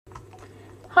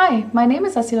Hi, my name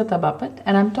is Asilata Bapat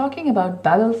and I'm talking about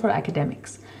Babel for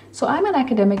academics. So I'm an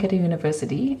academic at a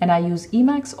university and I use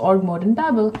Emacs, org mode and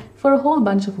Babel for a whole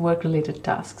bunch of work-related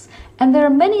tasks. And there are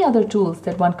many other tools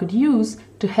that one could use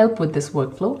to help with this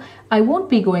workflow. I won't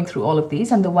be going through all of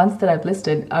these, and the ones that I've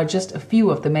listed are just a few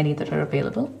of the many that are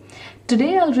available.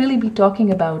 Today I'll really be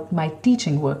talking about my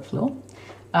teaching workflow.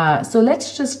 So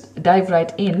let's just dive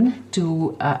right in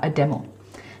to a demo.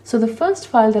 So the first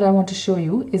file that I want to show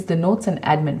you is the notes and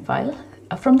admin file.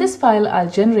 From this file, I'll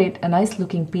generate a nice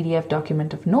looking PDF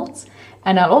document of notes,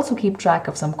 and I'll also keep track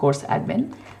of some course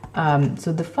admin.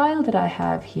 So the file that I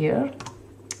have here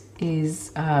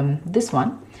is this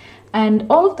one. And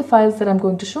all of the files that I'm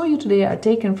going to show you today are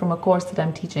taken from a course that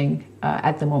I'm teaching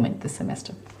at the moment this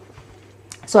semester.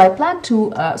 So I plan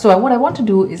to, what I want to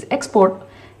do is export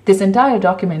this entire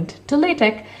document to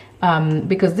LaTeX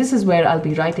because this is where I'll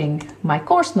be writing my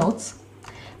course notes.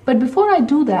 But before I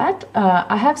do that,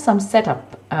 I have some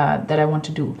setup that I want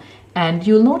to do. And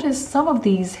you'll notice some of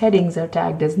these headings are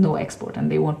tagged as no export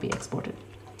and they won't be exported.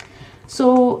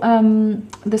 So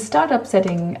the startup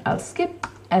setting I'll skip,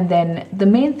 and then the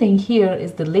main thing here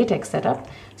is the LaTeX setup.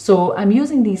 So I'm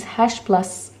using these hash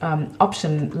plus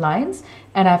option lines,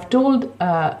 and I've told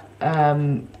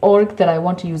org that I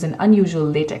want to use an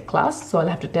unusual LaTeX class, so I'll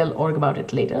have to tell org about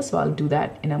it later, so I'll do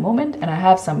that in a moment. And I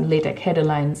have some LaTeX header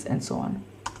lines and so on.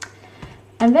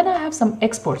 And then I have some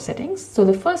export settings. So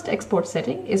the first export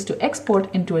setting is to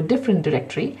export into a different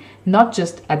directory, not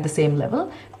just at the same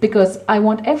level, because I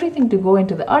want everything to go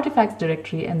into the artifacts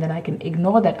directory, and then I can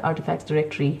ignore that artifacts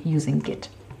directory using Git.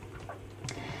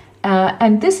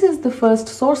 And this is the first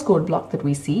source code block that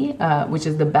we see, which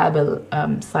is the Babel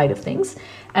side of things.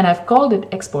 And I've called it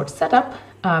export setup.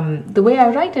 The way I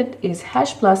write it is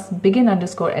hash plus begin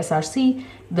underscore src,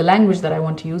 the language that I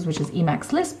want to use, which is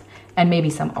Emacs Lisp, and maybe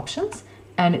some options.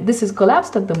 And this is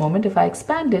collapsed at the moment. If I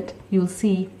expand it, you'll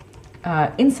see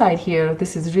inside here,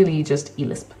 this is really just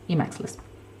Emacs Lisp.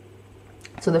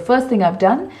 So the first thing I've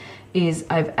done is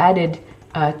I've added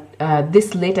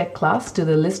this LaTeX class to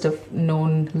the list of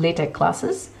known LaTeX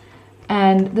classes.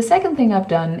 And the second thing I've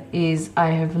done is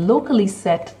I have locally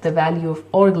set the value of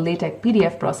org LaTeX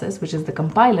PDF process, which is the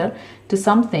compiler, to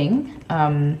something.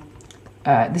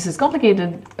 This is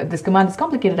complicated, this command is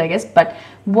complicated, I guess, but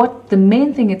what the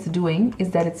main thing it's doing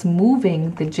is that it's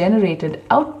moving the generated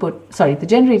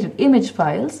image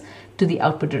files to the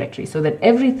output directory so that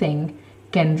everything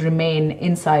can remain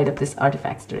inside of this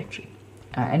artifacts directory.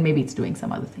 And maybe it's doing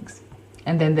some other things.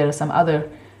 And then there are some other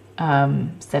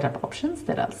setup options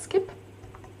that I'll skip.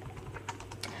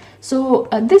 So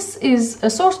this is a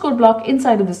source code block.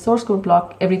 Inside of the source code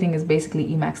block, everything is basically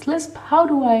Emacs Lisp. How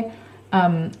do I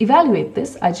evaluate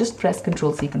this? I just press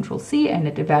Control-C, Control-C, and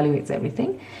it evaluates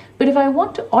everything. But if I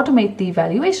want to automate the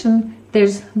evaluation,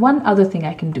 there's one other thing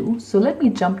I can do. So let me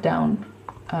jump down,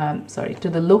 to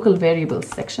the local variables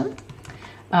section.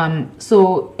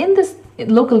 So in this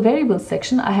local variables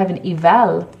section, I have an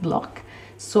eval block.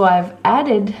 So I've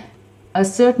added a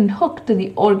certain hook to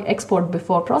the org export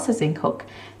before processing hook,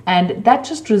 and that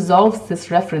just resolves this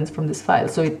reference from this file.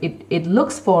 So it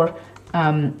looks for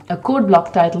a code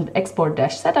block titled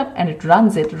export-setup, and it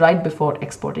runs it right before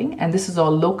exporting, and this is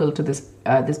all local to this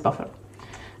this buffer.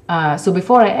 So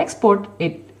before I export,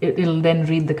 it'll then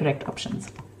read the correct options.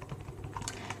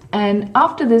 And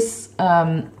after this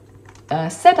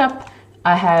setup,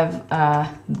 I have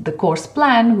the course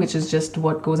plan, which is just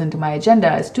what goes into my agenda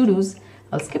as to-dos.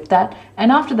 I'll skip that. And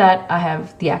after that, I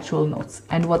have the actual notes.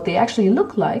 And what they actually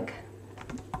look like,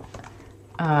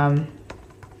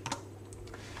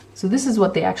 so this is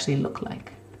what they actually look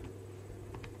like.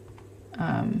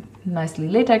 Nicely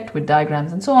LaTeX with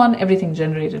diagrams and so on, everything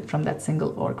generated from that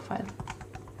single org file.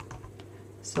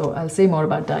 So I'll say more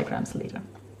about diagrams later.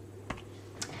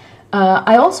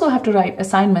 I also have to write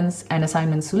assignments and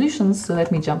assignment solutions, so let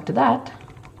me jump to that.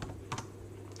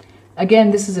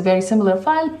 Again, this is a very similar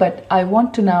file, but I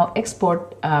want to now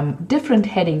export different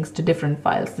headings to different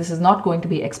files. This is not going to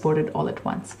be exported all at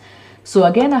once. So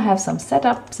again, I have some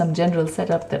setup, some general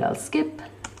setup that I'll skip.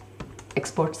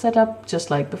 Export setup, just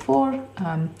like before.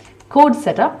 Code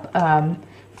setup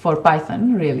for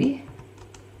Python, really.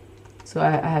 So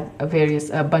I have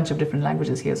a bunch of different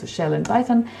languages here, so Shell and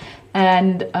Python,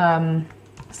 and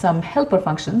some helper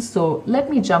functions. So let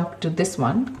me jump to this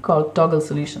one called toggle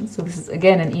solutions. So this is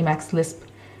again an Emacs Lisp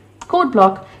code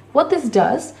block. What this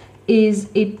does is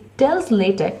it tells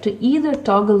LaTeX to either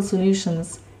toggle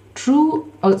solutions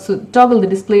true, or so toggle the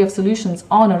display of solutions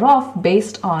on or off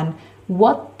based on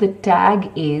what the tag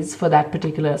is for that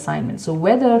particular assignment. So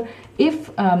whether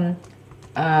if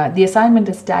the assignment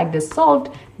is tagged as solved,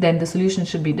 then the solution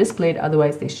should be displayed,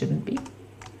 otherwise they shouldn't be.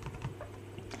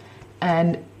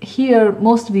 And here,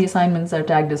 most of the assignments are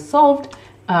tagged as solved.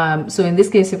 So in this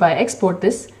case, if I export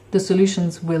this, the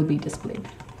solutions will be displayed.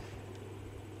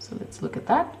 So let's look at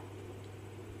that.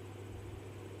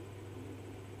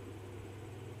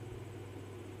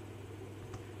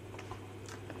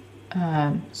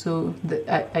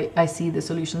 I see the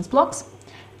solutions blocks,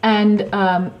 and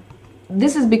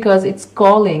this is because it's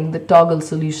calling the toggle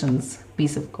solutions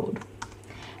piece of code.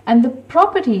 And the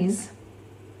properties,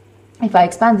 if I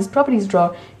expand this properties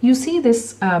drawer, you see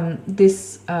this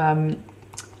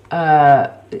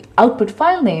output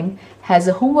file name has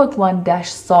a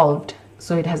homework1-solved,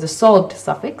 so it has a solved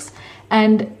suffix,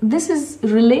 and this is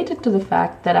related to the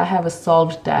fact that I have a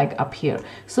solved tag up here.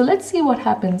 So let's see what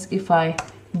happens if I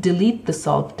delete the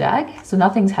solved tag. So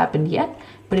nothing's happened yet,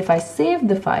 but if I save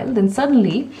the file, then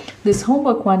suddenly this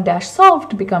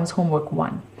homework1-solved becomes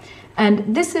homework1.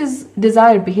 And this is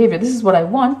desired behavior. This is what I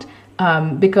want,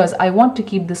 because I want to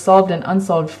keep the solved and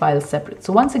unsolved files separate.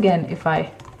 So once again, if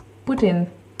I put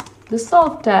in the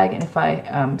solved tag and if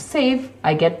I save,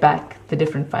 I get back the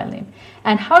different file name.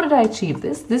 And how did I achieve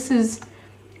this? This is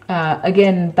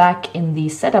again back in the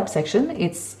setup section.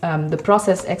 It's the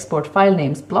process export file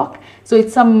names block. So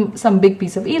it's some big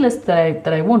piece of elist that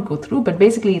I won't go through, but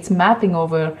basically it's mapping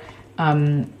over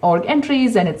org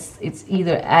entries, and it's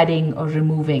either adding or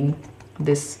removing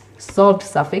this solved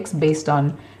suffix based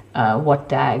on what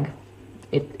tag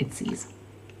it sees.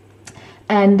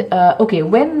 And okay,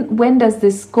 when does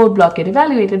this code block get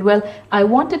evaluated? Well, I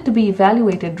want it to be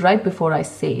evaluated right before I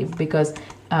save, because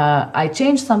I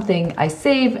change something, I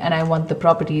save, and I want the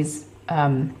properties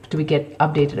to get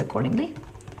updated accordingly.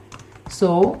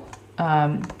 So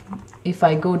if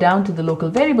I go down to the local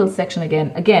variables section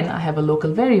again, I have a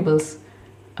local variables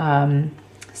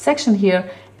section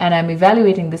here, and I'm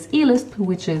evaluating this eLisp,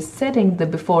 which is setting the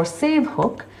before save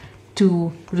hook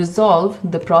to resolve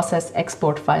the process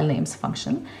export file names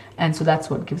function. And so that's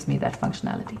what gives me that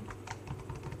functionality.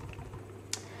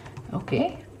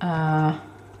 Okay.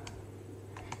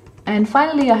 And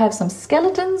finally, I have some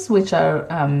skeletons, which are,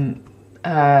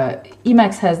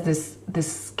 Emacs has this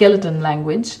skeleton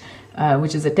language,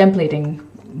 which is a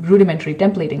rudimentary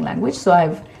templating language. So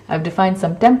I've defined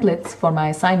some templates for my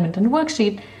assignment and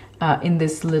worksheet in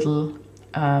this little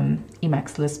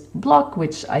Emacs Lisp block,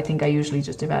 which I think I usually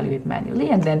just evaluate manually.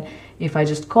 And then if I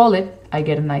just call it, I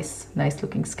get a nice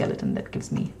looking skeleton that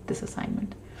gives me this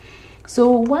assignment.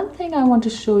 So one thing I want to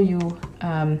show you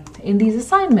in these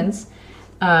assignments,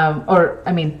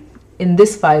 in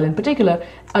this file in particular,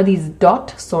 are these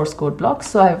dot source code blocks.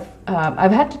 So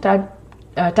I've had to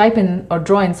type in or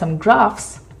draw in some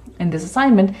graphs in this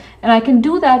assignment, and I can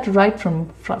do that right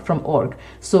from org.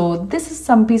 So this is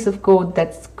some piece of code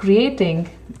that's creating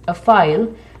a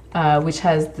file which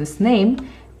has this name,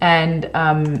 and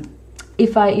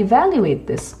if I evaluate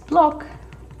this block,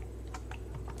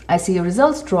 I see a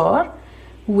results drawer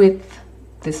with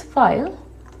this file,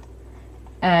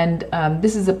 and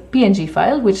this is a PNG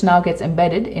file which now gets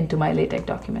embedded into my LaTeX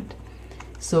document.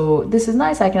 So this is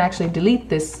nice. I can actually delete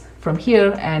this from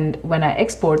here, and when I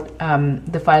export,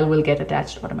 the file will get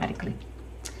attached automatically.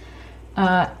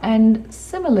 And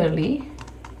similarly,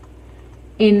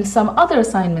 in some other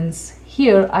assignments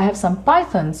here, I have some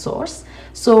Python source.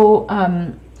 So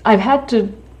I've had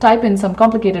to type in some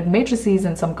complicated matrices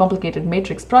and some complicated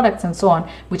matrix products and so on,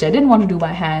 which I didn't want to do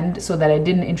by hand so that I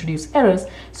didn't introduce errors.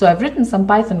 So I've written some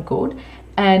Python code,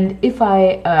 and if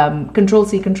I Control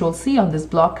C on this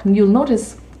block, you'll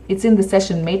notice it's in the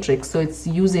session matrix, so it's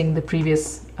using the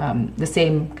previous, the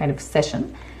same kind of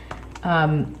session.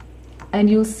 And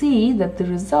you'll see that the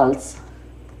results,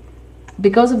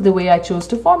 because of the way I chose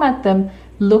to format them,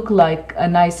 look like a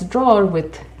nice drawer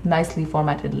with nicely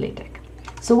formatted LaTeX.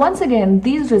 So once again,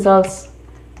 these results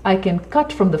I can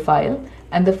cut from the file,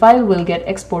 and the file will get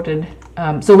exported.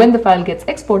 So when the file gets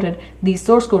exported, these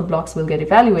source code blocks will get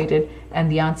evaluated,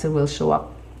 and the answer will show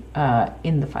up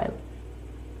in the file.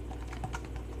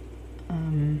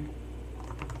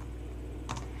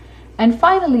 And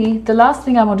finally, the last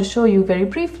thing I want to show you very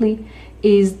briefly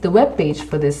is the web page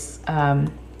for this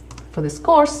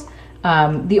course.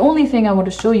 The only thing I want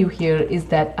to show you here is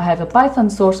that I have a Python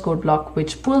source code block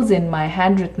which pulls in my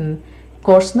handwritten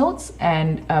course notes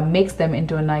and makes them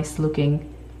into a nice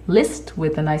looking list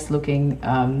with a nice looking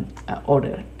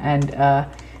order, and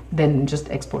then just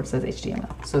exports as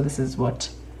HTML. So this is what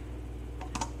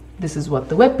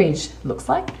the web page looks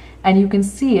like, and you can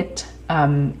see it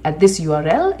at this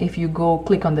URL if you go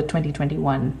click on the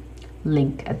 2021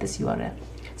 link at this URL.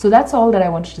 So that's all that I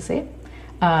wanted to say.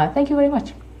 Thank you very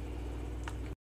much.